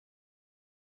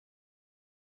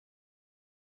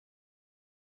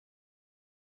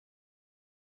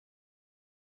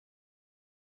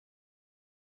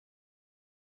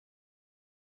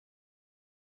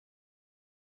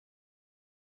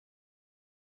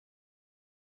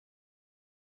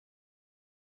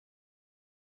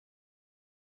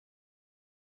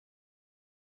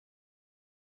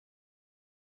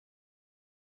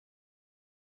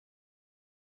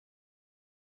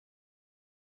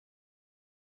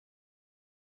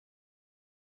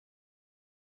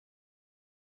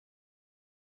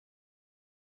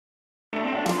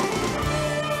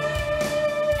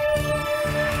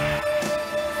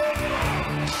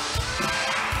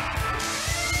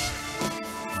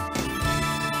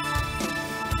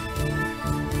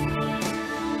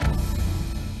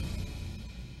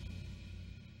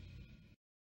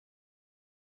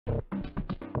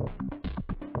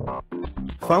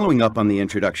Following up on the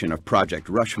introduction of Project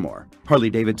Rushmore, Harley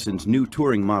Davidson's new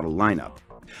touring model lineup,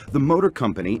 the Motor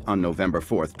Company on November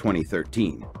 4th,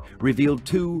 2013, revealed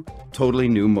two totally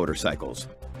new motorcycles,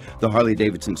 the Harley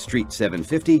Davidson Street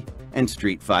 750 and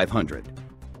Street 500.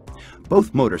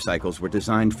 Both motorcycles were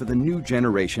designed for the new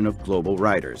generation of global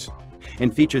riders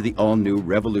and feature the all-new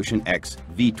Revolution X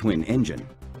V-twin engine.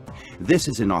 This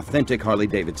is an authentic Harley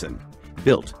Davidson,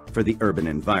 built for the urban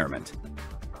environment.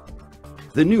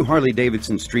 The new Harley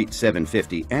Davidson Street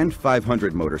 750 and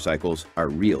 500 motorcycles are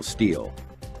real steel.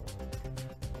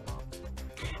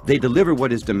 They deliver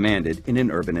what is demanded in an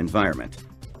urban environment.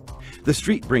 The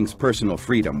Street brings personal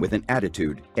freedom with an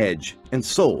attitude, edge, and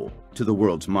soul to the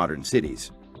world's modern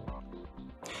cities.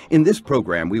 In this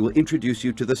program, we will introduce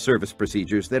you to the service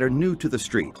procedures that are new to the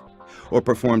Street or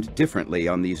performed differently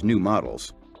on these new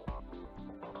models.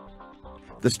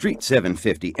 The Street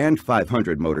 750 and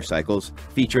 500 motorcycles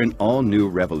feature an all-new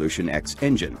Revolution X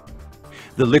engine.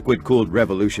 The liquid-cooled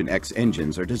Revolution X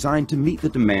engines are designed to meet the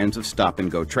demands of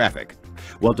stop-and-go traffic,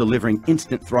 while delivering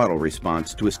instant throttle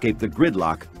response to escape the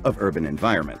gridlock of urban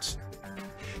environments.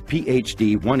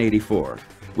 PhD 184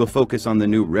 will focus on the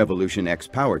new Revolution X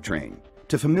powertrain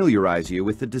to familiarize you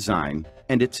with the design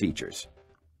and its features.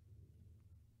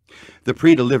 The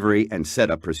pre-delivery and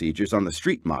setup procedures on the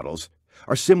Street models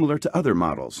are similar to other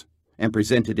models and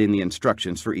presented in the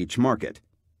instructions for each market.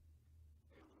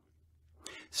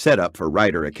 Setup for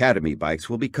Rider Academy bikes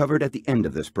will be covered at the end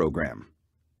of this program.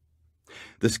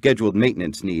 The scheduled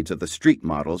maintenance needs of the Street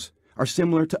models are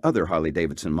similar to other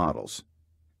Harley-Davidson models.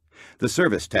 The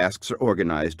service tasks are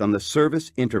organized on the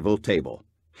service interval table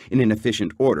in an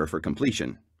efficient order for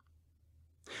completion.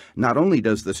 Not only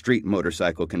does the Street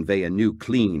motorcycle convey a new,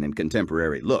 clean, and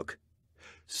contemporary look,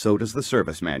 so does the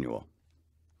service manual.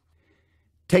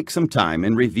 Take some time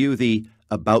and review the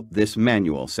About This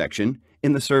Manual section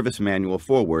in the service manual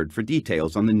foreword for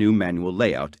details on the new manual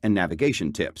layout and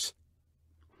navigation tips.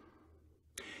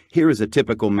 Here is a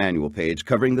typical manual page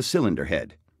covering the cylinder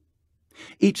head.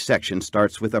 Each section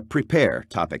starts with a Prepare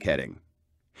topic heading.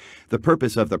 The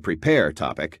purpose of the Prepare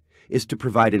topic is to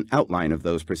provide an outline of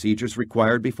those procedures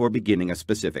required before beginning a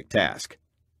specific task.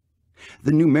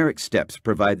 The numeric steps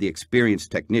provide the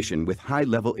experienced technician with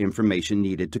high-level information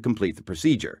needed to complete the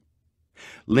procedure.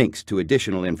 Links to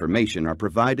additional information are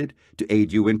provided to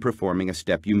aid you in performing a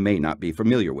step you may not be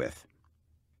familiar with.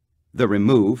 The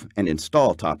Remove and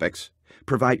Install topics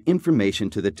provide information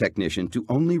to the technician to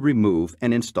only remove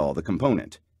and install the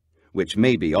component, which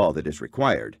may be all that is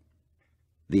required.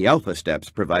 The Alpha steps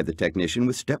provide the technician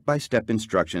with step-by-step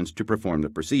instructions to perform the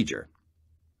procedure.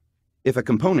 If a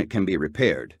component can be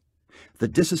repaired, the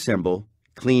Disassemble,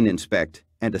 Clean, Inspect,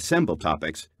 and Assemble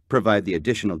topics provide the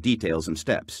additional details and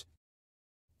steps.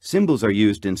 Symbols are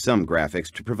used in some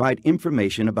graphics to provide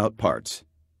information about parts.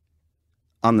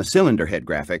 On the cylinder head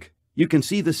graphic, you can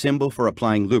see the symbol for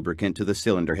applying lubricant to the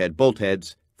cylinder head bolt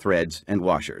heads, threads, and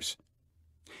washers.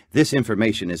 This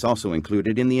information is also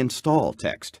included in the Install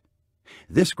text.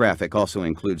 This graphic also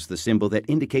includes the symbol that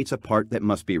indicates a part that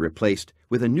must be replaced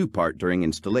with a new part during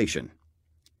installation.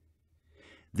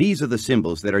 These are the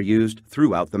symbols that are used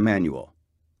throughout the manual.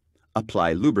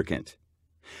 Apply lubricant.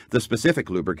 The specific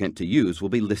lubricant to use will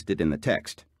be listed in the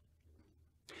text.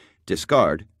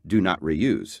 Discard, do not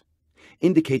reuse,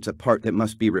 indicates a part that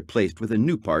must be replaced with a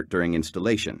new part during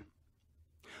installation.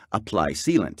 Apply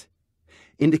sealant,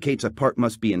 indicates a part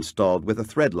must be installed with a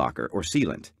thread locker or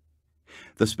sealant.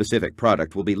 The specific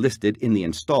product will be listed in the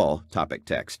Install topic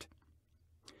text.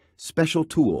 Special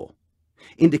tool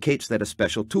indicates that a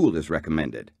special tool is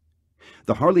recommended.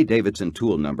 The Harley-Davidson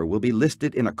tool number will be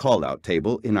listed in a call-out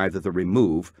table in either the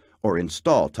Remove or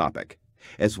Install topic,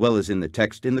 as well as in the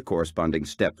text in the corresponding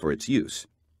step for its use.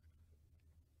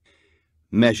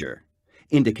 Measure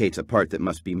indicates a part that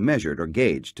must be measured or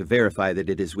gauged to verify that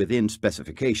it is within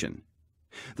specification.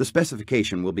 The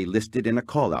specification will be listed in a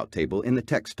call-out table in the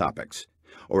text topics,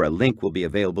 or a link will be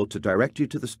available to direct you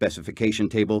to the specification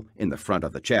table in the front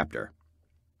of the chapter.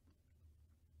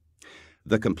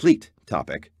 The Complete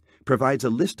topic provides a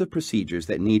list of procedures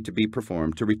that need to be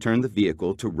performed to return the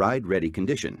vehicle to ride-ready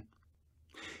condition.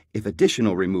 If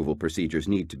additional removal procedures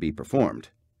need to be performed,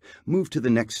 move to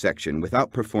the next section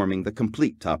without performing the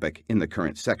Complete topic in the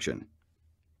current section.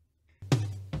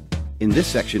 In this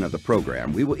section of the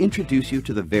program, we will introduce you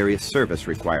to the various service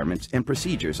requirements and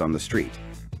procedures on the Street.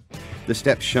 The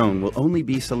steps shown will only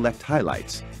be select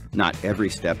highlights, not every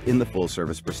step in the full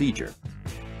service procedure.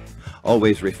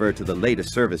 Always refer to the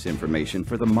latest service information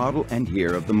for the model and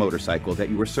year of the motorcycle that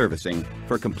you are servicing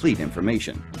for complete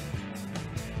information.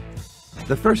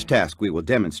 The first task we will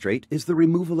demonstrate is the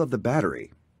removal of the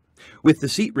battery. With the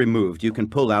seat removed, you can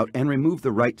pull out and remove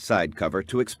the right side cover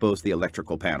to expose the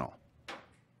electrical panel.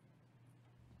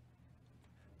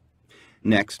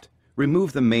 Next,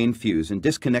 remove the main fuse and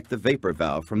disconnect the vapor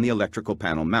valve from the electrical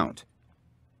panel mount.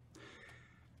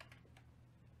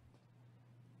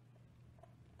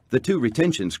 The two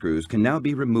retention screws can now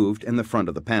be removed and the front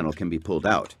of the panel can be pulled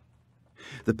out.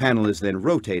 The panel is then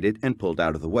rotated and pulled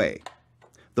out of the way.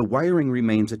 The wiring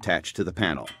remains attached to the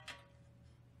panel.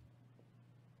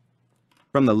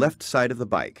 From the left side of the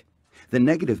bike, the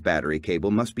negative battery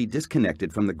cable must be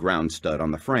disconnected from the ground stud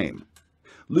on the frame.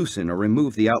 Loosen or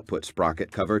remove the output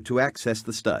sprocket cover to access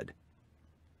the stud.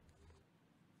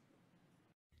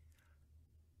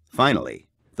 Finally,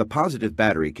 the positive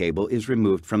battery cable is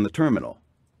removed from the terminal.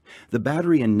 The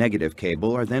battery and negative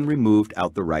cable are then removed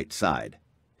out the right side.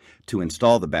 To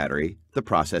install the battery, the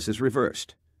process is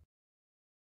reversed.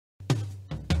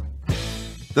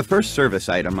 The first service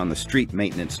item on the Street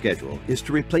maintenance schedule is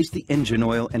to replace the engine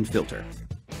oil and filter.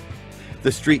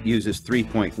 The Street uses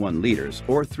 3.1 liters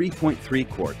or 3.3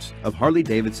 quarts of Harley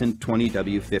Davidson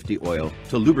 20W50 oil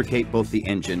to lubricate both the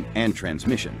engine and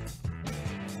transmission.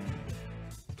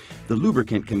 The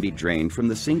lubricant can be drained from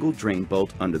the single drain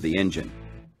bolt under the engine.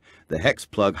 The hex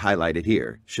plug highlighted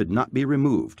here should not be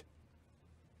removed.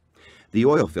 The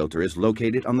oil filter is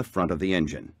located on the front of the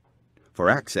engine. For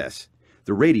access,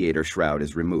 the radiator shroud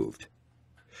is removed.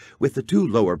 With the two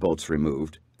lower bolts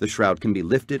removed, the shroud can be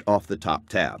lifted off the top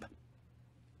tab.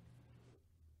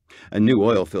 A new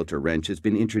oil filter wrench has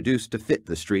been introduced to fit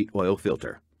the Street oil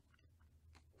filter.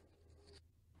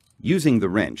 Using the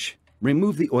wrench,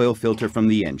 remove the oil filter from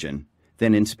the engine,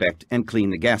 then inspect and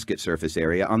clean the gasket surface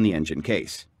area on the engine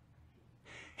case.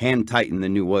 Hand tighten the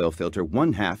new oil filter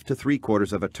 1/2 to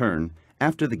 3/4 of a turn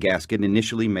after the gasket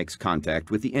initially makes contact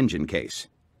with the engine case.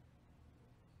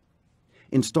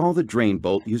 Install the drain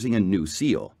bolt using a new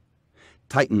seal.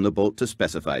 Tighten the bolt to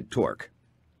specified torque.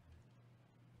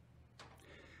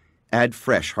 Add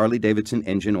fresh Harley Davidson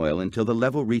engine oil until the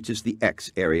level reaches the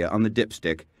X area on the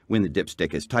dipstick when the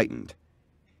dipstick is tightened.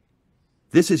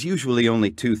 This is usually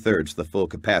only 2/3 the full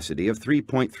capacity of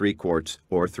 3.3 quarts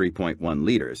or 3.1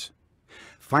 liters.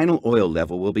 Final oil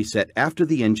level will be set after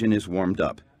the engine is warmed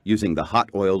up using the hot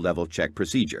oil level check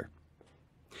procedure.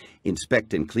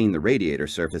 Inspect and clean the radiator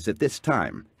surface at this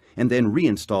time and then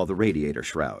reinstall the radiator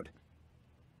shroud.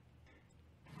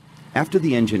 After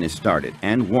the engine is started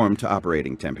and warmed to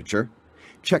operating temperature,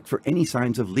 check for any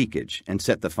signs of leakage and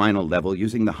set the final level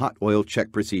using the hot oil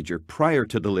check procedure prior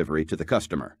to delivery to the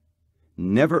customer.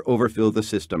 Never overfill the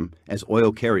system as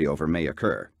oil carryover may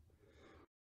occur.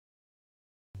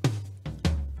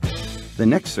 The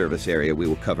next service area we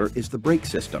will cover is the brake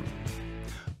system.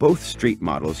 Both Street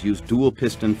models use dual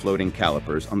piston floating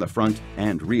calipers on the front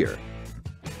and rear.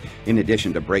 In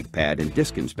addition to brake pad and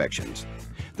disc inspections,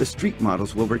 the Street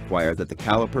models will require that the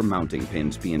caliper mounting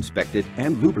pins be inspected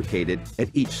and lubricated at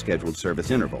each scheduled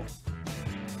service interval.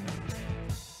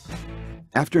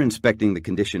 After inspecting the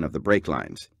condition of the brake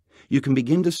lines, you can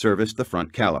begin to service the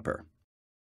front caliper.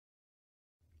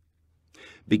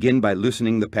 Begin by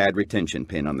loosening the pad retention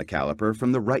pin on the caliper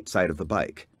from the right side of the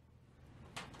bike.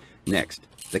 Next,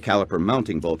 the caliper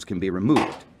mounting bolts can be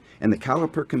removed, and the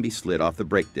caliper can be slid off the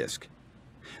brake disc.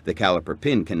 The caliper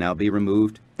pin can now be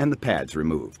removed and the pads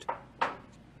removed.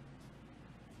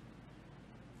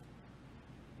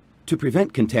 To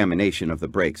prevent contamination of the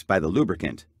brakes by the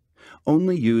lubricant,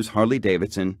 only use Harley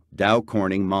Davidson Dow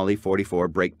Corning Moly 44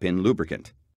 brake pin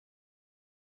lubricant.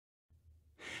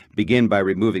 Begin by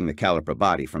removing the caliper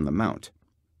body from the mount.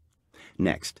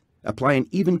 Next, apply an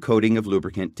even coating of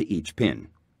lubricant to each pin.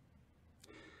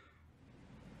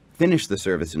 Finish the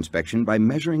service inspection by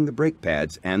measuring the brake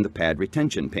pads and the pad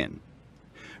retention pin.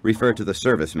 Refer to the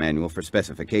service manual for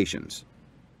specifications.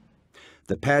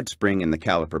 The pad spring in the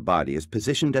caliper body is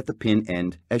positioned at the pin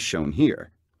end as shown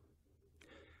here.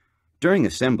 During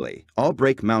assembly, all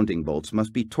brake mounting bolts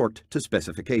must be torqued to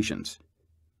specifications.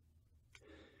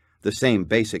 The same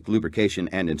basic lubrication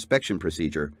and inspection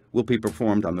procedure will be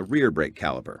performed on the rear brake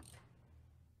caliper.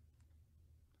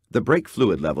 The brake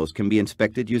fluid levels can be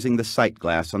inspected using the sight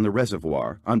glass on the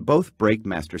reservoir on both brake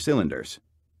master cylinders.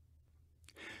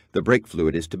 The brake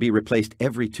fluid is to be replaced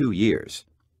every 2 years.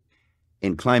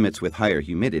 In climates with higher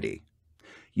humidity,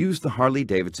 use the Harley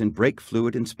Davidson brake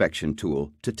fluid inspection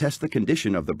tool to test the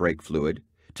condition of the brake fluid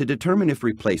to determine if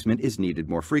replacement is needed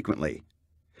more frequently.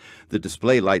 The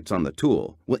display lights on the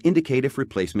tool will indicate if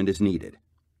replacement is needed.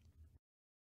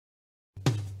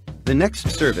 The next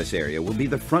service area will be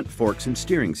the front forks and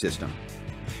steering system.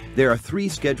 There are 3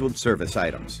 scheduled service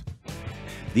items.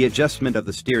 The adjustment of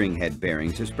the steering head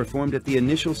bearings is performed at the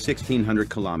initial 1,600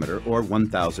 kilometer or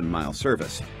 1,000 mile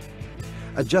service.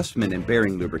 Adjustment and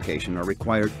bearing lubrication are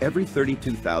required every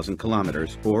 32,000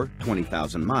 kilometers or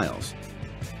 20,000 miles.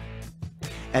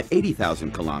 At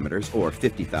 80,000 kilometers or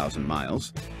 50,000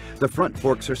 miles, the front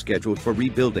forks are scheduled for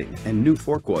rebuilding and new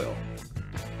fork oil.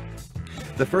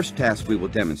 The first task we will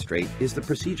demonstrate is the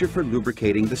procedure for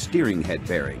lubricating the steering head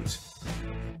bearings.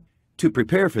 To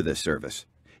prepare for this service,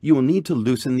 you will need to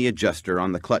loosen the adjuster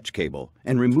on the clutch cable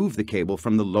and remove the cable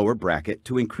from the lower bracket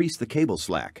to increase the cable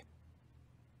slack.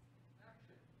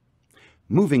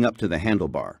 Moving up to the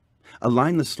handlebar,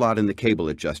 align the slot in the cable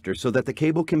adjuster so that the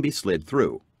cable can be slid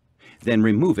through. Then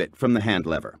remove it from the hand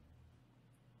lever.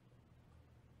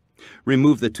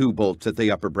 Remove the 2 bolts at the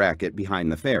upper bracket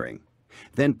behind the fairing.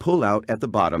 Then pull out at the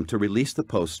bottom to release the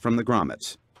posts from the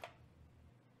grommets.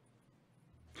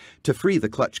 To free the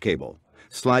clutch cable,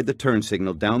 slide the turn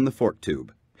signal down the fork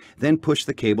tube. Then push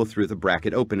the cable through the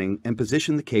bracket opening and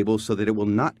position the cable so that it will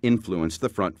not influence the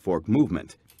front fork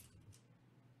movement.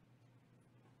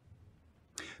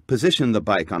 Position the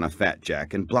bike on a fat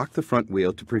jack and block the front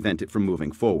wheel to prevent it from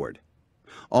moving forward.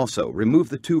 Also, remove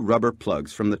the 2 rubber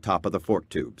plugs from the top of the fork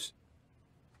tubes.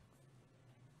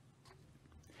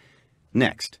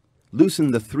 Next,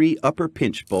 loosen the 3 upper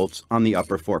pinch bolts on the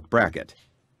upper fork bracket.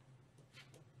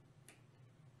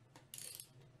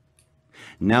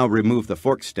 Now remove the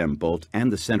fork stem bolt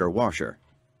and the center washer.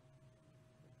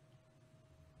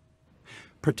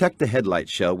 Protect the headlight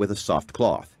shell with a soft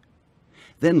cloth.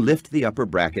 Then lift the upper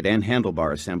bracket and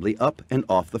handlebar assembly up and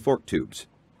off the fork tubes.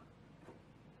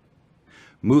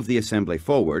 Move the assembly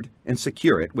forward and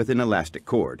secure it with an elastic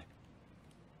cord.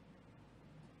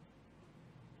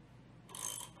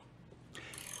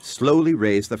 Slowly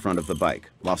raise the front of the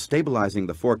bike while stabilizing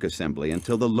the fork assembly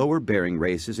until the lower bearing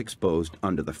race is exposed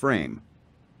under the frame.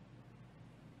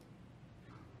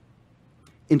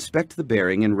 Inspect the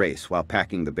bearing and race while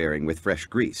packing the bearing with fresh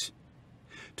grease.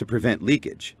 To prevent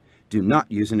leakage, do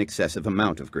not use an excessive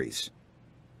amount of grease.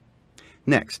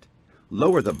 Next,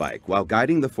 lower the bike while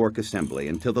guiding the fork assembly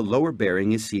until the lower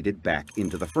bearing is seated back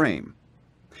into the frame.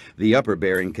 The upper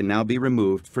bearing can now be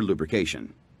removed for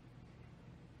lubrication.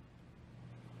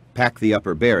 Pack the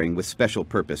upper bearing with special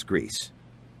purpose grease.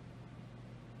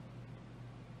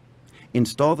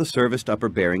 Install the serviced upper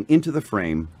bearing into the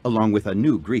frame along with a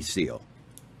new grease seal.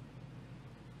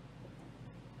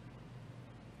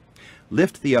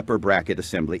 Lift the upper bracket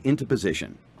assembly into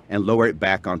position and lower it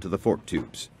back onto the fork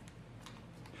tubes.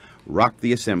 Rock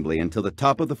the assembly until the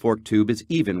top of the fork tube is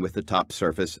even with the top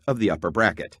surface of the upper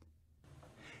bracket.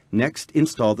 Next,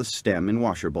 install the stem and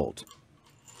washer bolt.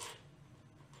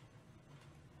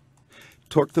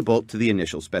 Torque the bolt to the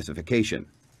initial specification.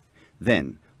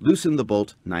 Then, loosen the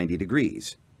bolt 90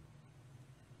 degrees.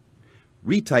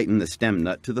 Retighten the stem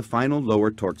nut to the final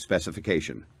lower torque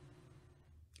specification.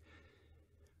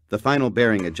 The final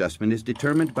bearing adjustment is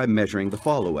determined by measuring the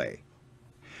fall away.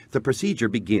 The procedure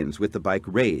begins with the bike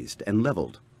raised and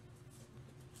leveled.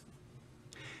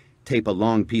 Tape a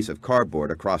long piece of cardboard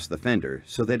across the fender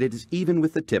so that it is even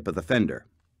with the tip of the fender.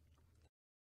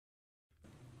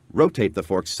 Rotate the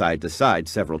forks side to side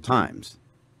several times.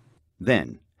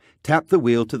 Then, tap the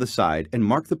wheel to the side and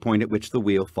mark the point at which the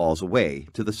wheel falls away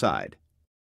to the side.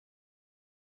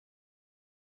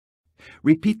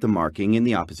 Repeat the marking in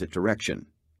the opposite direction.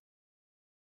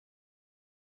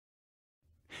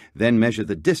 Then measure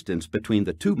the distance between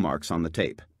the 2 marks on the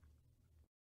tape.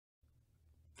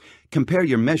 Compare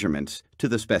your measurements to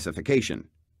the specification.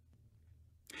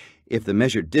 If the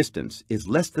measured distance is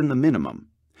less than the minimum,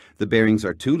 the bearings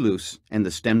are too loose and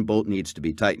the stem bolt needs to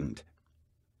be tightened.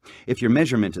 If your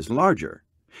measurement is larger,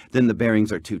 then the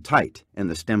bearings are too tight and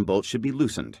the stem bolt should be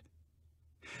loosened.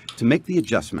 To make the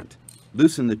adjustment,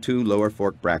 loosen the 2 lower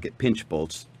fork bracket pinch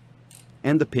bolts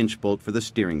and the pinch bolt for the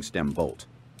steering stem bolt.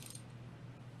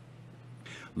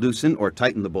 Loosen or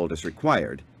tighten the bolt as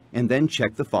required, and then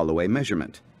check the fall-away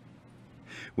measurement.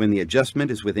 When the adjustment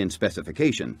is within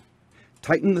specification,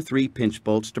 tighten the 3 pinch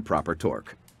bolts to proper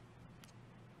torque.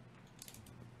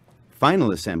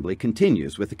 Final assembly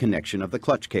continues with the connection of the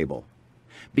clutch cable.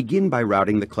 Begin by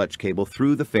routing the clutch cable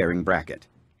through the fairing bracket.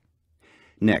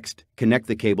 Next, connect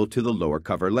the cable to the lower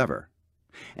cover lever,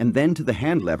 and then to the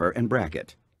hand lever and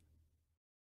bracket.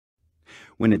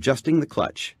 When adjusting the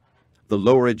clutch, the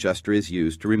lower adjuster is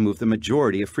used to remove the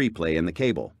majority of free play in the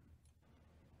cable.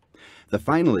 The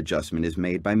final adjustment is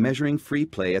made by measuring free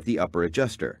play at the upper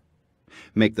adjuster.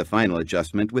 Make the final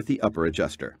adjustment with the upper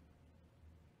adjuster.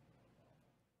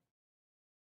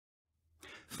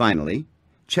 Finally,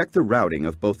 check the routing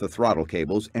of both the throttle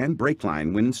cables and brake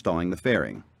line when installing the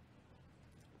fairing.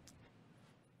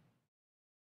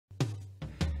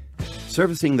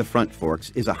 Servicing the front forks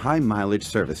is a high-mileage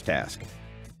service task.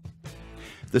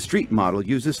 The Street model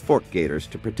uses fork gaiters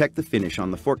to protect the finish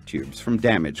on the fork tubes from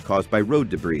damage caused by road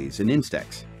debris and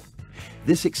insects.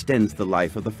 This extends the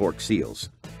life of the fork seals.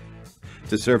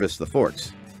 To service the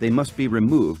forks, they must be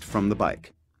removed from the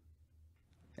bike.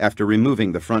 After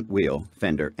removing the front wheel,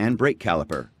 fender, and brake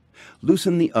caliper,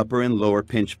 loosen the upper and lower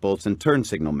pinch bolts and turn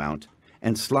signal mount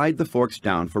and slide the forks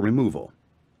down for removal.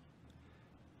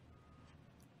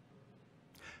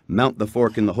 Mount the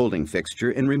fork in the holding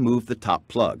fixture and remove the top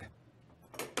plug.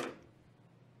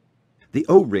 The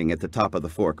O-ring at the top of the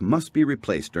fork must be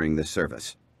replaced during this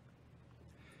service.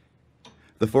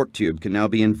 The fork tube can now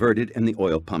be inverted and the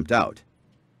oil pumped out.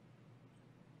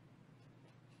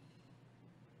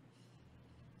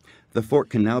 The fork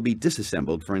can now be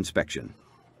disassembled for inspection.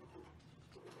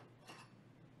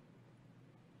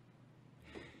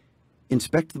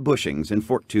 Inspect the bushings and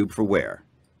fork tube for wear.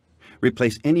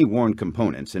 Replace any worn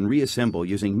components and reassemble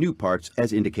using new parts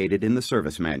as indicated in the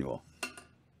service manual.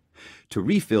 To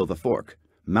refill the fork,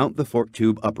 mount the fork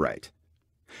tube upright.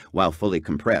 While fully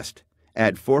compressed,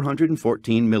 add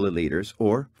 414 milliliters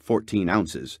or 14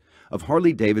 ounces of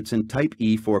Harley Davidson Type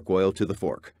E fork oil to the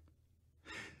fork.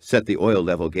 Set the oil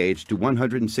level gauge to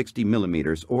 160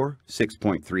 millimeters or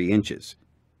 6.3 inches.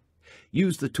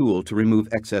 Use the tool to remove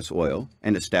excess oil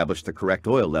and establish the correct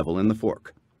oil level in the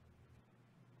fork.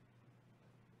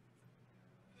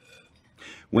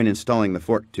 When installing the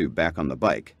fork tube back on the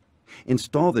bike,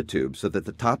 install the tube so that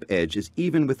the top edge is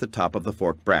even with the top of the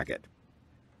fork bracket.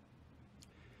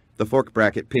 The fork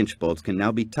bracket pinch bolts can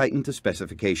now be tightened to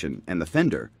specification, and the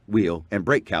fender, wheel, and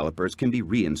brake calipers can be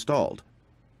reinstalled.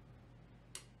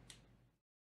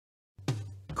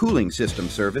 Cooling system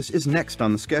service is next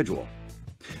on the schedule.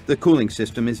 The cooling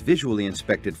system is visually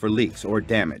inspected for leaks or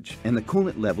damage, and the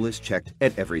coolant level is checked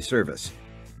at every service.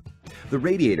 The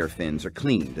radiator fins are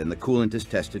cleaned and the coolant is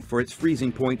tested for its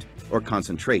freezing point or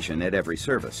concentration at every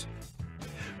service.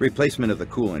 Replacement of the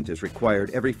coolant is required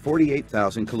every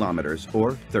 48,000 kilometers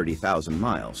or 30,000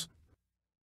 miles.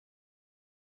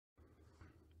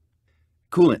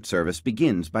 Coolant service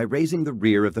begins by raising the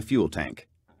rear of the fuel tank.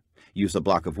 Use a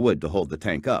block of wood to hold the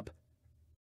tank up.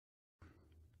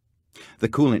 The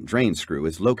coolant drain screw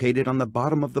is located on the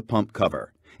bottom of the pump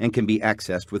cover and can be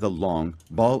accessed with a long,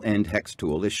 ball-end hex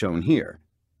tool as shown here.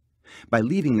 By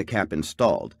leaving the cap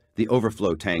installed, the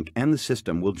overflow tank and the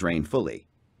system will drain fully.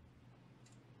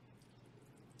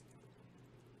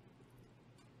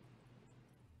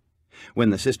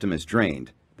 When the system is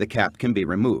drained, the cap can be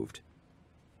removed.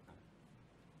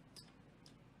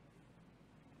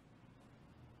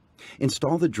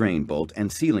 Install the drain bolt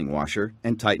and sealing washer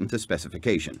and tighten to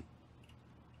specification.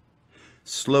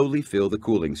 Slowly fill the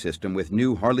cooling system with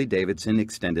new Harley Davidson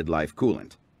extended life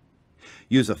coolant.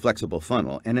 Use a flexible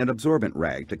funnel and an absorbent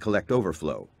rag to collect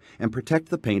overflow and protect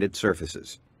the painted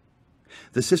surfaces.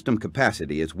 The system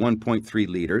capacity is 1.3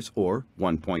 liters or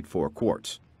 1.4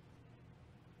 quarts.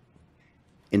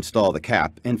 Install the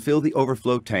cap and fill the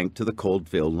overflow tank to the cold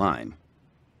fill line.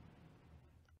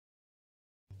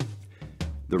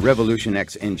 The Revolution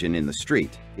X engine in the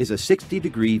Street is a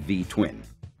 60-degree V-twin.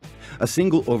 A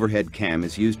single overhead cam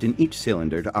is used in each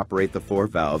cylinder to operate the 4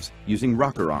 valves using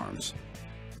rocker arms.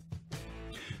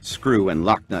 Screw and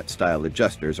lock nut style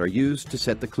adjusters are used to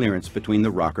set the clearance between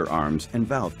the rocker arms and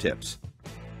valve tips.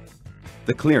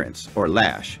 The clearance, or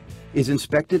lash, is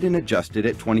inspected and adjusted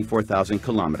at 24,000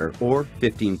 kilometer or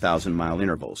 15,000 mile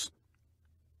intervals.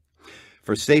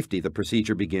 For safety, the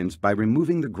procedure begins by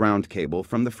removing the ground cable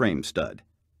from the frame stud.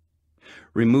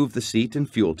 Remove the seat and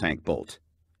fuel tank bolt.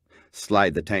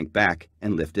 Slide the tank back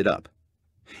and lift it up.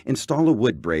 Install a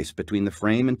wood brace between the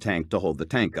frame and tank to hold the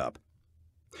tank up.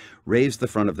 Raise the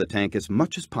front of the tank as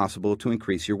much as possible to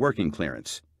increase your working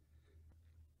clearance.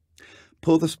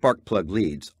 Pull the spark plug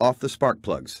leads off the spark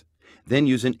plugs. Then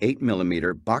use an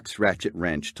 8mm box ratchet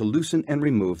wrench to loosen and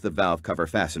remove the valve cover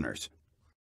fasteners.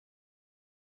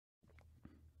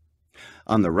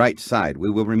 On the right side, we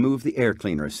will remove the air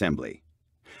cleaner assembly.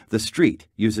 The Street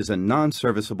uses a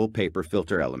non-serviceable paper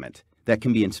filter element that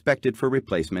can be inspected for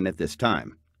replacement at this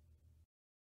time.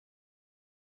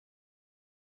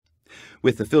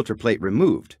 With the filter plate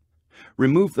removed,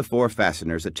 remove the 4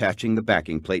 fasteners attaching the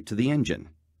backing plate to the engine.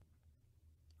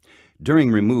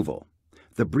 During removal,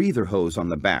 the breather hose on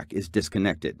the back is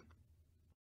disconnected.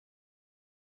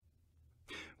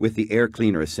 With the air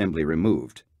cleaner assembly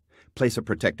removed, place a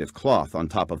protective cloth on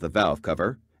top of the valve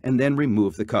cover and then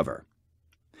remove the cover.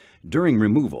 During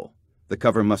removal, the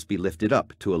cover must be lifted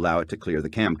up to allow it to clear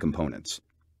the cam components.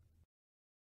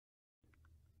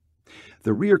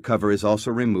 The rear cover is also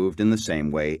removed in the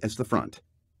same way as the front.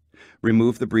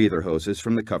 Remove the breather hoses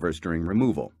from the covers during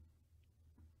removal.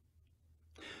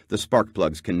 The spark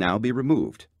plugs can now be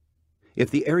removed. If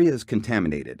the area is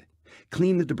contaminated,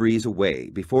 clean the debris away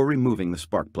before removing the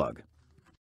spark plug.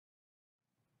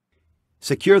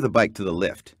 Secure the bike to the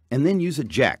lift and then use a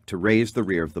jack to raise the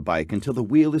rear of the bike until the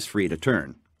wheel is free to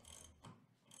turn.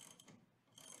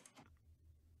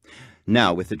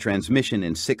 Now, with the transmission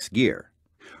in 6th gear,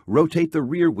 rotate the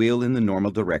rear wheel in the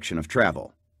normal direction of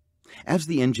travel. As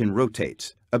the engine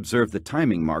rotates, observe the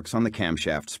timing marks on the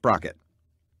camshaft sprocket.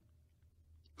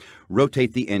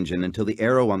 Rotate the engine until the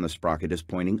arrow on the sprocket is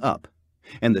pointing up,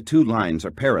 and the two lines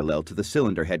are parallel to the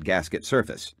cylinder head gasket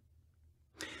surface.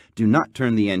 Do not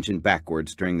turn the engine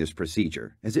backwards during this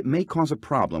procedure, as it may cause a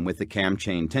problem with the cam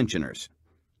chain tensioners.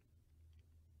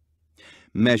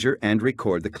 Measure and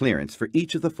record the clearance for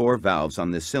each of the 4 valves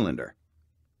on this cylinder.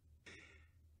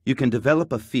 You can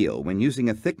develop a feel when using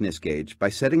a thickness gauge by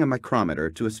setting a micrometer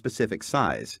to a specific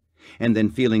size, and then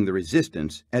feeling the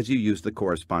resistance as you use the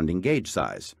corresponding gauge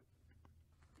size.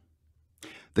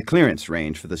 The clearance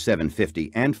range for the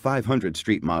 750 and 500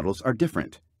 Street models are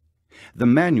different. The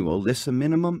manual lists a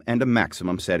minimum and a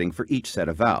maximum setting for each set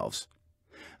of valves.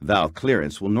 Valve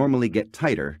clearance will normally get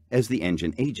tighter as the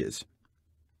engine ages.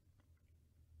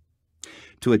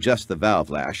 To adjust the valve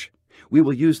lash, we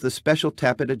will use the special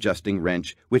Tappet adjusting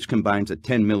wrench, which combines a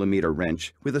 10mm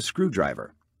wrench with a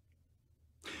screwdriver.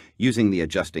 Using the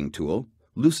adjusting tool,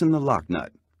 loosen the lock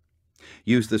nut.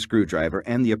 Use the screwdriver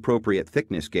and the appropriate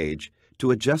thickness gauge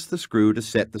to adjust the screw to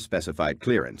set the specified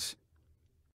clearance.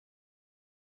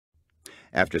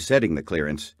 After setting the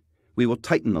clearance, we will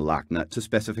tighten the lock nut to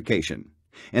specification,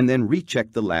 and then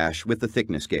recheck the lash with the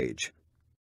thickness gauge.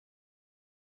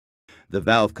 The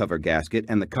valve cover gasket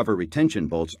and the cover retention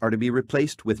bolts are to be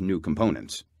replaced with new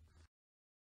components.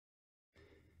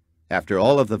 After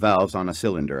all of the valves on a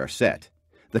cylinder are set,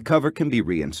 the cover can be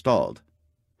reinstalled.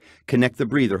 Connect the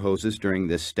breather hoses during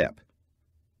this step.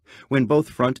 When both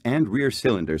front and rear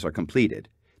cylinders are completed,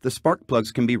 the spark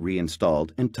plugs can be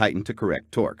reinstalled and tightened to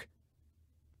correct torque.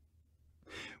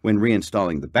 When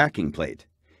reinstalling the backing plate,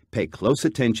 pay close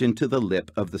attention to the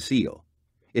lip of the seal.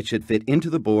 It should fit into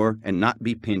the bore and not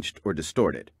be pinched or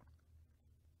distorted.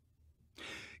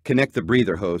 Connect the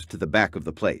breather hose to the back of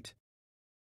the plate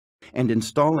and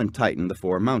install and tighten the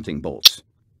 4 mounting bolts.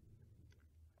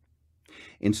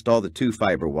 Install the 2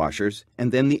 fiber washers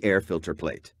and then the air filter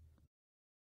plate.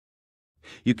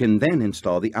 You can then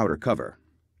install the outer cover.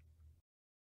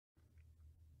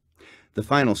 The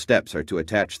final steps are to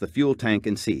attach the fuel tank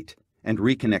and seat and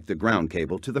reconnect the ground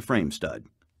cable to the frame stud.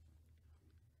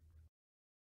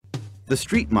 The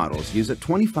Street models use a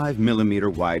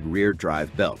 25mm wide rear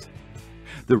drive belt.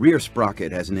 The rear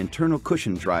sprocket has an internal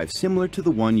cushion drive similar to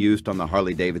the one used on the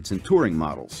Harley Davidson touring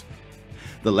models.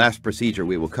 The last procedure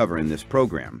we will cover in this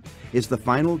program is the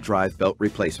final drive belt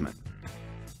replacement.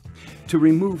 To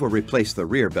remove or replace the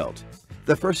rear belt,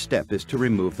 the first step is to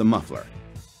remove the muffler.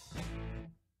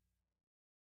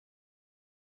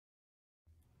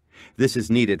 This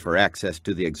is needed for access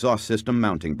to the exhaust system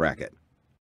mounting bracket.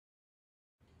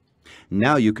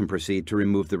 Now you can proceed to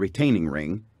remove the retaining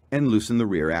ring and loosen the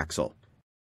rear axle.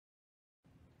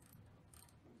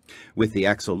 With the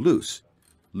axle loose,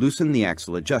 loosen the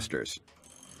axle adjusters.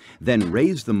 Then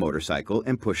raise the motorcycle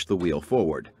and push the wheel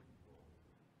forward.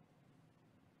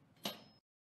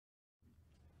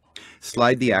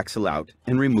 Slide the axle out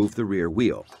and remove the rear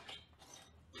wheel.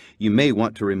 You may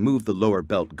want to remove the lower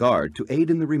belt guard to aid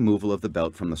in the removal of the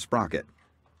belt from the sprocket.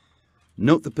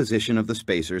 Note the position of the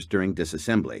spacers during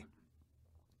disassembly.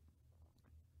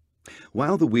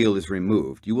 While the wheel is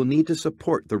removed, you will need to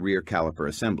support the rear caliper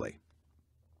assembly.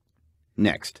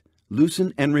 Next,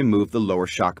 loosen and remove the lower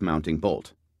shock mounting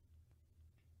bolt.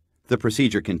 The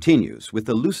procedure continues with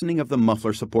the loosening of the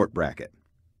muffler support bracket.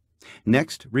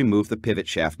 Next, remove the pivot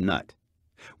shaft nut.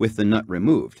 With the nut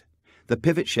removed, the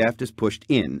pivot shaft is pushed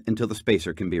in until the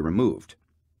spacer can be removed.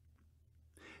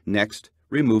 Next,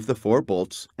 remove the 4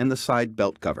 bolts and the side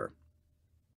belt cover.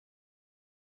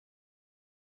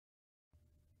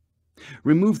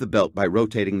 Remove the belt by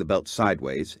rotating the belt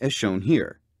sideways, as shown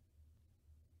here.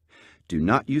 Do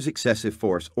not use excessive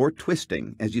force or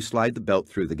twisting as you slide the belt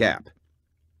through the gap.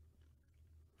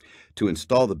 To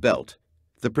install the belt,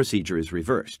 the procedure is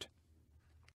reversed.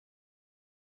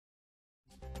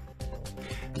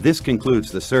 This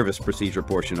concludes the service procedure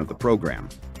portion of the program.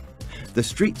 The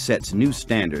Street sets new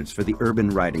standards for the urban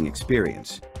riding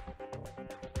experience.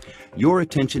 Your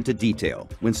attention to detail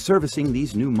when servicing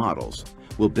these new models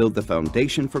will build the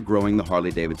foundation for growing the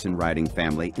Harley-Davidson riding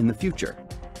family in the future.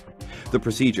 The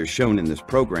procedures shown in this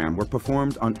program were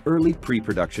performed on early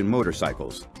pre-production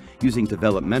motorcycles, using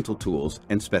developmental tools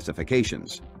and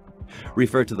specifications.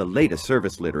 Refer to the latest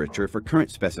service literature for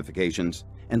current specifications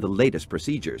and the latest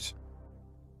procedures.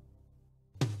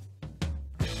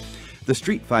 The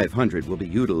Street 500 will be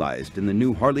utilized in the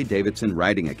new Harley Davidson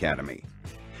Riding Academy.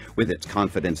 With its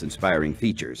confidence-inspiring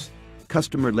features,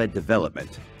 customer-led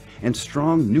development, and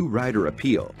strong new rider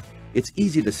appeal, it's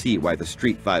easy to see why the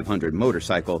Street 500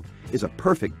 motorcycle is a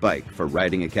perfect bike for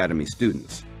Riding Academy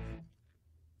students.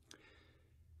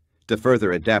 To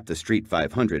further adapt the Street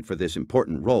 500 for this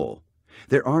important role,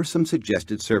 there are some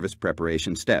suggested service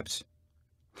preparation steps.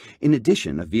 In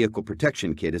addition, a vehicle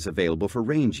protection kit is available for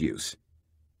range use.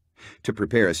 To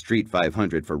prepare a Street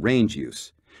 500 for range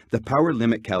use, the power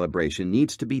limit calibration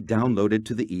needs to be downloaded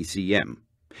to the ECM,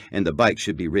 and the bike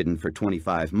should be ridden for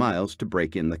 25 miles to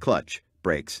break in the clutch,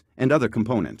 brakes, and other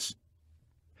components.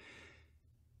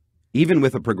 Even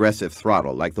with a progressive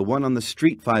throttle like the one on the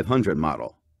Street 500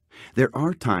 model, there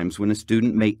are times when a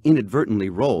student may inadvertently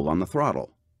roll on the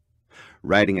throttle.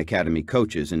 Riding Academy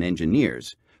coaches and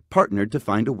engineers partnered to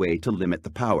find a way to limit the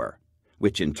power,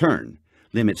 which in turn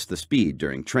limits the speed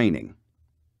during training.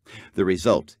 The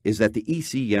result is that the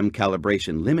ECM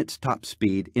calibration limits top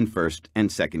speed in first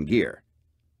and second gear.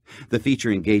 The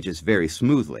feature engages very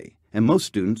smoothly, and most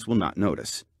students will not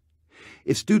notice.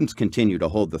 If students continue to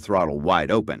hold the throttle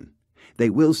wide open, they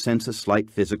will sense a slight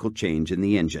physical change in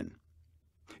the engine.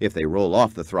 If they roll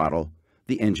off the throttle,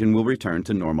 the engine will return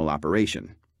to normal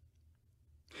operation.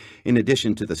 In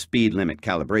addition to the speed limit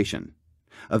calibration,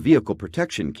 a vehicle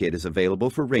protection kit is available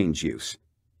for range use.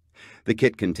 The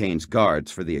kit contains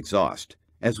guards for the exhaust,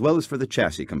 as well as for the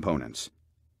chassis components.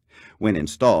 When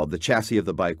installed, the chassis of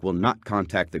the bike will not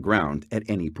contact the ground at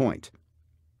any point.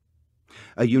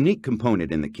 A unique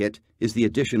component in the kit is the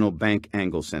additional bank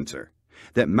angle sensor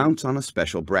that mounts on a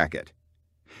special bracket.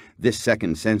 This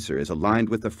second sensor is aligned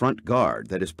with the front guard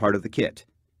that is part of the kit.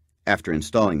 After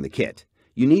installing the kit,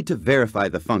 you need to verify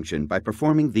the function by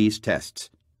performing these tests.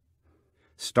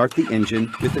 Start the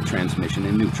engine with the transmission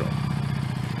in neutral.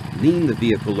 Lean the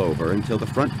vehicle over until the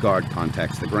front guard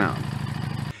contacts the ground.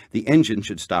 The engine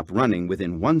should stop running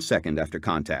within 1 second after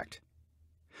contact.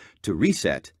 To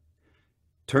reset,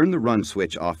 turn the run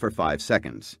switch off for 5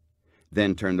 seconds.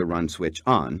 Then turn the run switch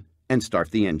on and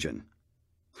start the engine.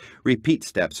 Repeat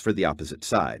steps for the opposite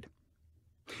side.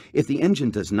 If the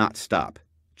engine does not stop,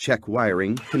 check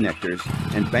wiring, connectors,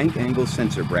 and bank angle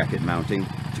sensor bracket mounting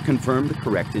to confirm the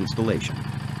correct installation.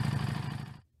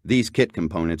 These kit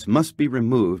components must be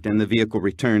removed and the vehicle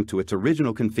returned to its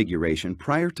original configuration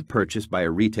prior to purchase by a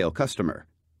retail customer.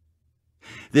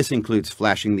 This includes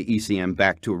flashing the ECM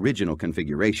back to original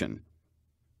configuration.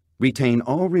 Retain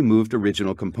all removed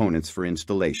original components for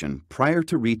installation prior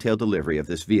to retail delivery of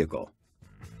this vehicle.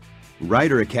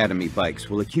 Rider Academy bikes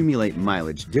will accumulate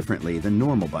mileage differently than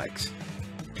normal bikes.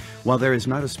 While there is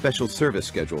not a special service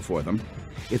schedule for them,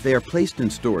 if they are placed in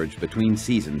storage between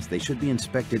seasons, they should be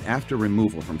inspected after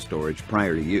removal from storage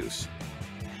prior to use.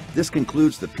 This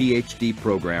concludes the PhD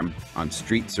program on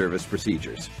street service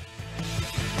procedures.